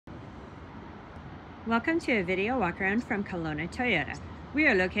Welcome to a video walk around from Kelowna Toyota. We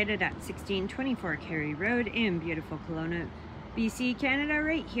are located at 1624 Carey Road in beautiful Kelowna, BC, Canada,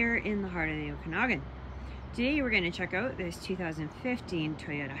 right here in the heart of the Okanagan. Today we're going to check out this 2015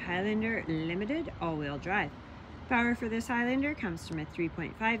 Toyota Highlander Limited all-wheel drive. Power for this Highlander comes from a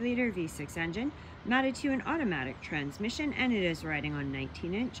 3.5 liter V6 engine mounted to an automatic transmission, and it is riding on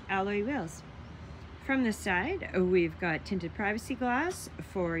 19-inch alloy wheels. From the side, we've got tinted privacy glass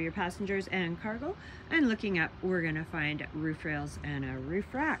for your passengers and cargo, and looking up, we're going to find roof rails and a roof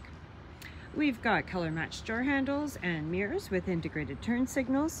rack. We've got color matched door handles and mirrors with integrated turn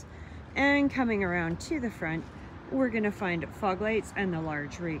signals, and coming around to the front, we're going to find fog lights and the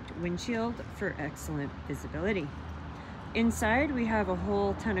large raked windshield for excellent visibility. Inside, we have a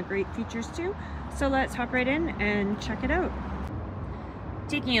whole ton of great features too, so let's hop right in and check it out.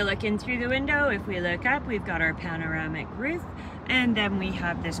 Taking a look in through the window, if we look up, we've got our panoramic roof, and then we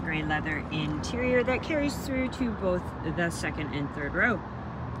have this gray leather interior that carries through to both the second and third row.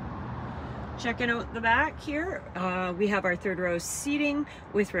 Checking out the back here, we have our third row seating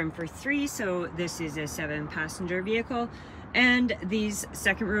with room for 3, so this is a 7-passenger vehicle, and these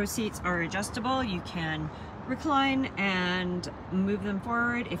second row seats are adjustable. You can recline and move them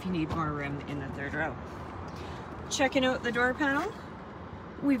forward if you need more room in the third row. Checking out the door panel,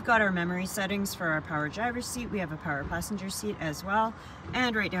 we've got our memory settings for our power driver's seat. We have a power passenger seat as well.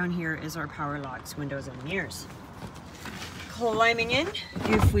 And right down here is our power locks, windows, and mirrors. Climbing in,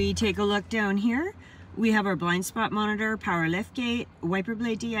 if we take a look down here, we have our blind spot monitor, power lift gate, wiper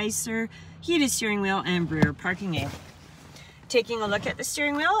blade de-icer, heated steering wheel, and rear parking aid. Taking a look at the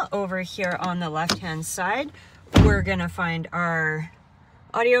steering wheel, over here on the left-hand side, we're gonna find our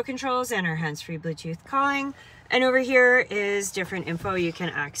audio controls and our hands-free Bluetooth calling. And over here is different info you can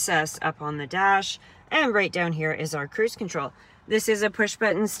access up on the dash. And right down here is our cruise control. This is a push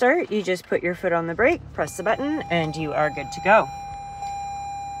button start. You just put your foot on the brake, press the button, and you are good to go.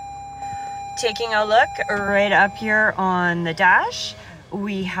 Taking a look right up here on the dash,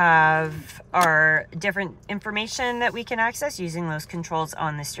 we have our different information that we can access using those controls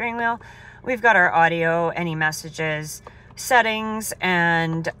on the steering wheel. We've got our audio, any messages, settings,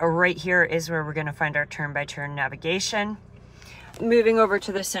 and right here is where we're going to find our turn-by-turn navigation. Moving over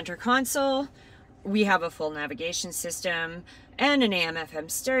to the center console, we have a full navigation system and an AM/FM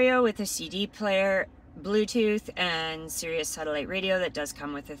stereo with a CD player, Bluetooth, and Sirius satellite radio that does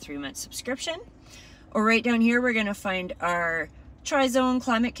come with a 3-month subscription. Right down here, we're going to find our tri-zone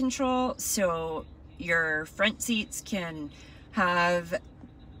climate control, so your front seats can have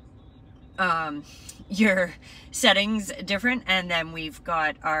your settings different, and then we've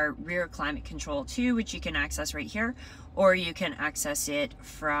got our rear climate control too, which you can access right here, or you can access it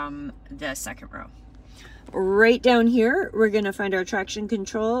from the second row. Right down here, we're going to find our traction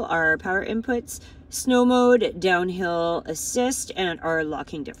control, our power inputs, snow mode, downhill assist, and our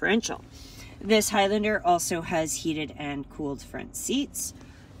locking differential. This Highlander also has heated and cooled front seats.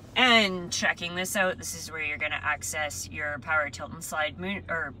 And checking this out, this is where you're going to access your power tilt and slide moon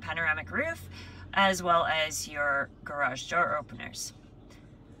or panoramic roof, as well as your garage door openers.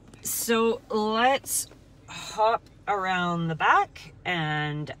 So let's hop around the back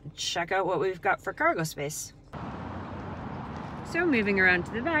and check out what we've got for cargo space. So moving around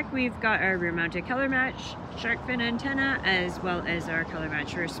to the back, we've got our rear mounted color match shark fin antenna, as well as our color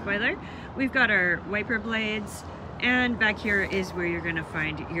match rear spoiler. We've got our wiper blades, and back here is where you're going to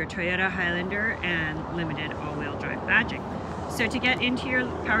find your Toyota Highlander and limited all-wheel drive badging. So to get into your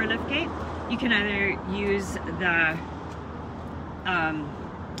power lift gate, you can either use the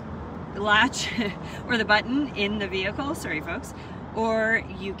latch or the button in the vehicle, sorry folks, or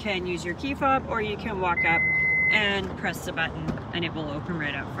you can use your key fob, or you can walk up and press the button and it will open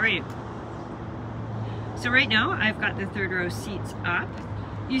right up for you. So right now I've got the third row seats up.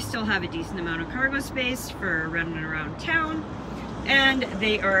 You still have a decent amount of cargo space for running around town, and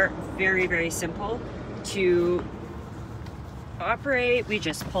they are very, very simple to operate. We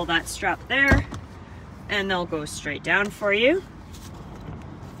just pull that strap there and they'll go straight down for you.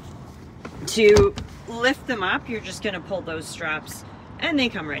 To lift them up, you're just going to pull those straps and they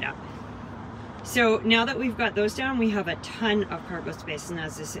come right up. So now that we've got those down, we have a ton of cargo space, and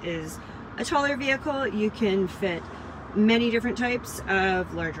as this is a taller vehicle, you can fit many different types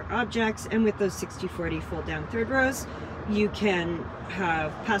of larger objects, and with those 60/40 fold down third rows, you can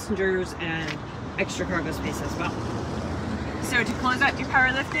have passengers and extra cargo space as well. So to close out your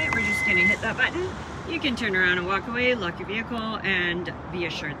power lift gate, we're just going to hit that button. You can turn around and walk away, lock your vehicle, and be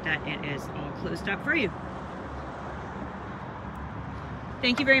assured that it is all closed up for you.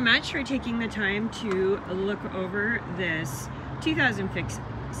 Thank you very much for taking the time to look over this 2006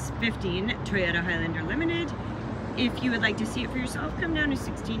 2015 Toyota Highlander Limited. If you would like to see it for yourself, come down to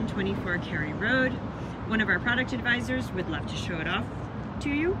 1624 Cary Road. One of our product advisors would love to show it off to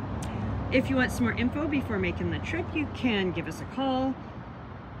you. If you want some more info before making the trip, you can give us a call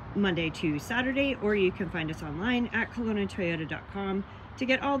Monday to Saturday, or you can find us online at KelownaToyota.com to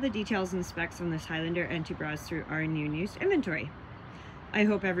get all the details and specs on this Highlander and to browse through our new and used inventory. I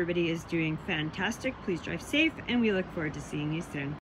hope everybody is doing fantastic. Please drive safe, and we look forward to seeing you soon.